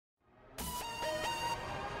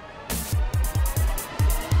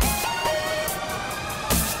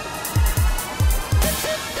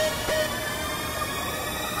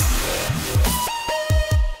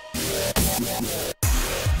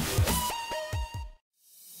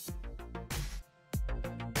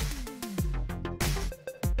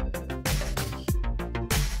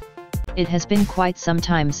It has been quite some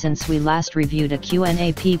time since we last reviewed a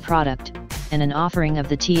QNAP product, and an offering of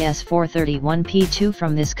the TS431P2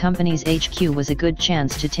 from this company's HQ was a good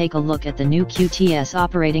chance to take a look at the new QTS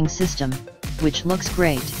operating system, which looks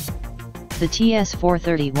great. The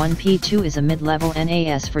TS431P2 is a mid-level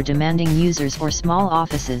NAS for demanding users or small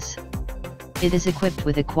offices. It is equipped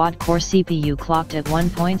with a quad-core CPU clocked at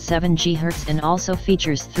 1.7 GHz and also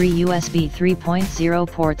features 3 USB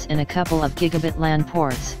 3.0 ports and a couple of gigabit LAN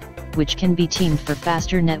ports, which can be teamed for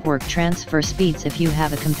faster network transfer speeds if you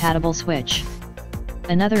have a compatible switch.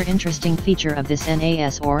 Another interesting feature of this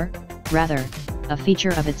NAS, or, rather, a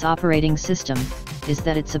feature of its operating system, is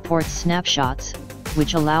that it supports snapshots,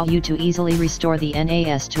 which allow you to easily restore the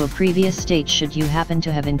NAS to a previous state should you happen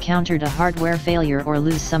to have encountered a hardware failure or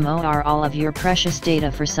lose some or all of your precious data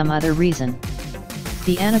for some other reason.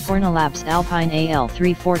 The Annapurna Labs Alpine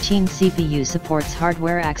AL314 CPU supports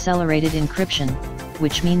hardware-accelerated encryption,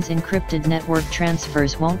 which means encrypted network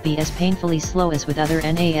transfers won't be as painfully slow as with other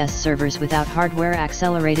NAS servers without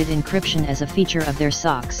hardware-accelerated encryption as a feature of their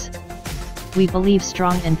SOCs. We believe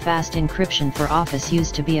strong and fast encryption for office use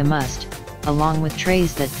to be a must, along with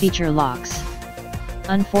trays that feature locks.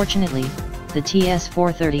 Unfortunately, the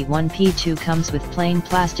TS431P2 comes with plain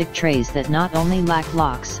plastic trays that not only lack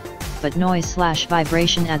locks, but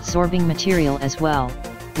noise/vibration absorbing material as well,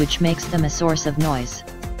 which makes them a source of noise.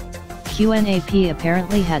 QNAP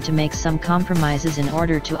apparently had to make some compromises in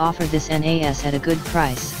order to offer this NAS at a good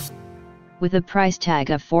price. With a price tag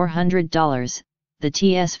of $400, the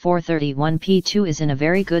TS431P2 is in a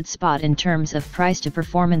very good spot in terms of price to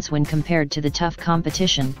performance when compared to the tough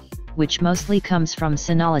competition, which mostly comes from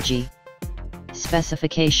Synology.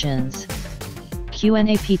 Specifications: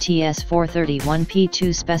 QNAP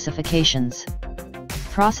TS431P2 specifications.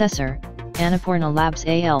 Processor, Annapurna Labs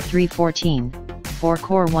AL314,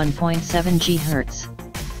 4-core 1.7 GHz.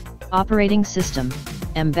 Operating system,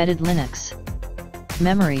 embedded Linux.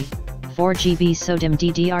 Memory, 4 GB SO-DIMM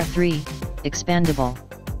DDR3, expandable.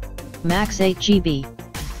 Max 8 GB.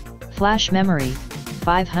 Flash memory,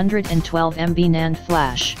 512 MB NAND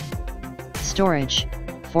flash. Storage,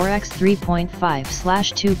 4x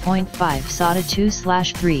 3.5/2.5 SATA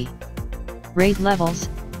 2/3. RAID levels,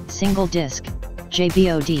 single disk,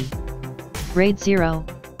 JBOD. RAID 0,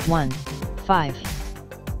 1, 5.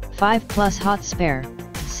 5 plus hot spare,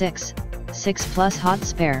 6, 6 plus hot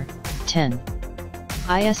spare, 10.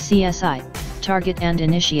 iSCSI, target and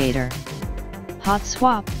initiator. Hot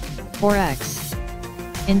swap, 4x.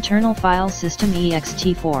 Internal file system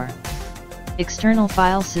ext4. External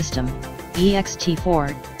file system,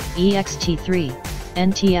 ext4, ext3,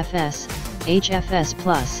 NTFS, HFS+,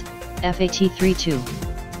 FAT32.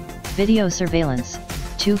 Video surveillance,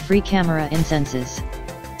 2 free camera incenses.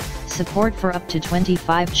 Support for up to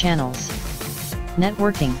 25 channels.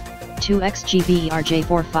 Networking, 2x GbE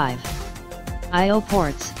RJ45. I/O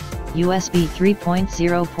ports, USB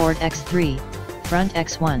 3.0 port X3, front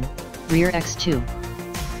X1, rear X2.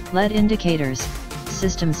 LED indicators,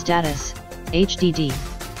 system status, HDD,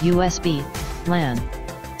 USB, LAN.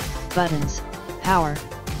 Buttons, power,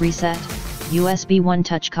 reset, USB 1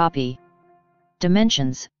 touch copy.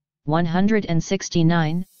 Dimensions,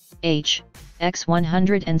 169, H, x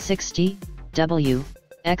 160, W,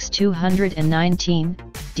 x 219,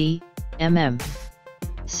 D, mm.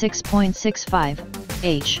 6.65,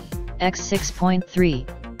 H, x 6.3,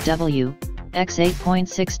 W, x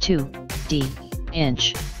 8.62, D,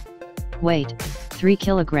 inch. Weight, 3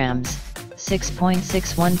 kilograms,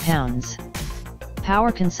 6.61 pounds.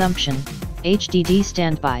 Power consumption, HDD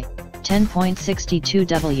standby, 10.62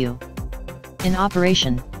 W. In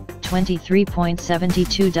operation,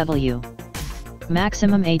 23.72 W.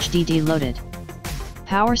 Maximum HDD loaded.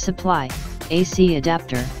 Power supply, AC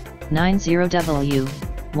adapter, 90W,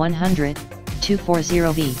 100,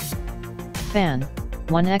 240V. Fan,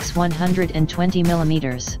 1x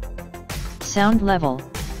 120mm. Sound level,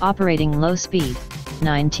 operating low speed,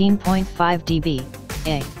 19.5 dB,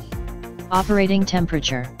 A. Operating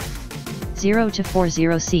temperature, 0 to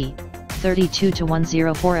 40 C, 32 to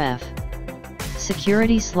 104 F.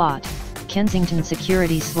 Security slot, Kensington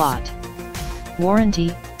security slot.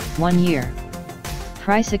 Warranty, 1 year.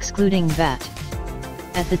 Price excluding VAT.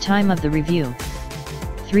 At the time of the review,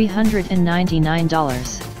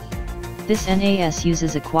 $399. This NAS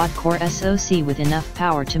uses a quad-core SoC with enough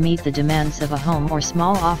power to meet the demands of a home or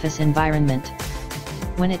small office environment.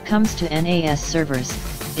 When it comes to NAS servers,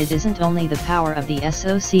 it isn't only the power of the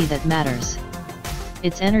SoC that matters.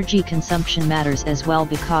 Its energy consumption matters as well,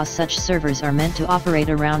 because such servers are meant to operate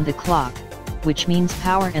around the clock, which means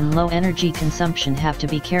power and low energy consumption have to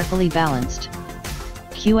be carefully balanced.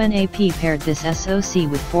 QNAP paired this SoC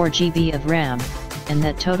with 4 GB of RAM, and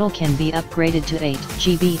that total can be upgraded to 8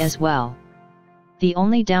 GB as well. The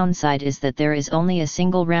only downside is that there is only a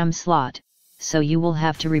single RAM slot, so you will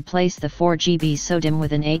have to replace the 4 GB SO-DIMM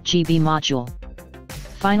with an 8 GB module.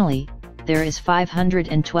 Finally, there is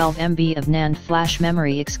 512 MB of NAND flash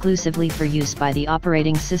memory exclusively for use by the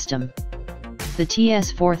operating system. The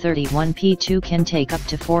TS431P2 can take up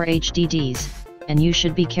to 4 HDDs, and you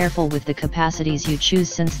should be careful with the capacities you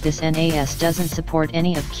choose since this NAS doesn't support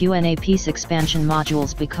any of QNAP's expansion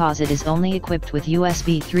modules because it is only equipped with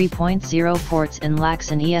USB 3.0 ports and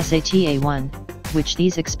lacks an SATA I, which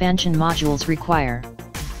these expansion modules require.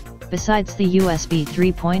 Besides the USB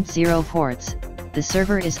 3.0 ports, the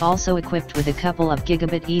server is also equipped with a couple of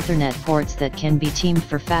gigabit Ethernet ports that can be teamed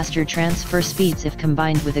for faster transfer speeds if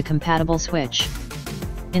combined with a compatible switch.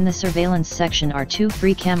 In the surveillance section are 2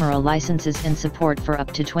 free camera licenses and support for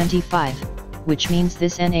up to 25, which means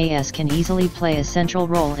this NAS can easily play a central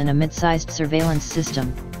role in a mid-sized surveillance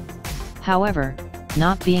system. However,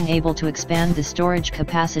 not being able to expand the storage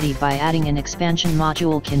capacity by adding an expansion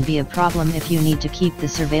module can be a problem if you need to keep the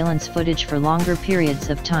surveillance footage for longer periods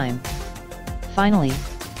of time. Finally,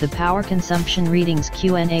 the power consumption readings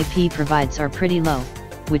QNAP provides are pretty low,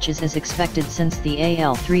 which is as expected since the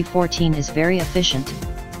AL314 is very efficient.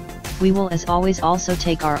 We will as always also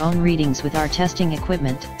take our own readings with our testing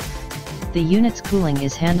equipment. The unit's cooling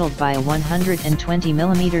is handled by a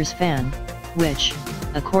 120mm fan, which,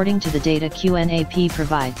 according to the data QNAP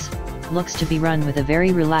provides, looks to be run with a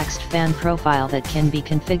very relaxed fan profile that can be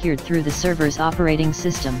configured through the server's operating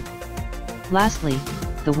system. Lastly,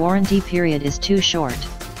 the warranty period is too short.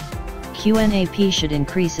 QNAP should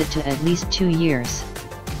increase it to at least 2 years.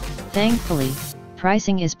 Thankfully,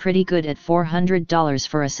 pricing is pretty good at $400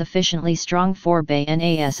 for a sufficiently strong 4-bay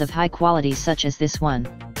NAS of high quality such as this one.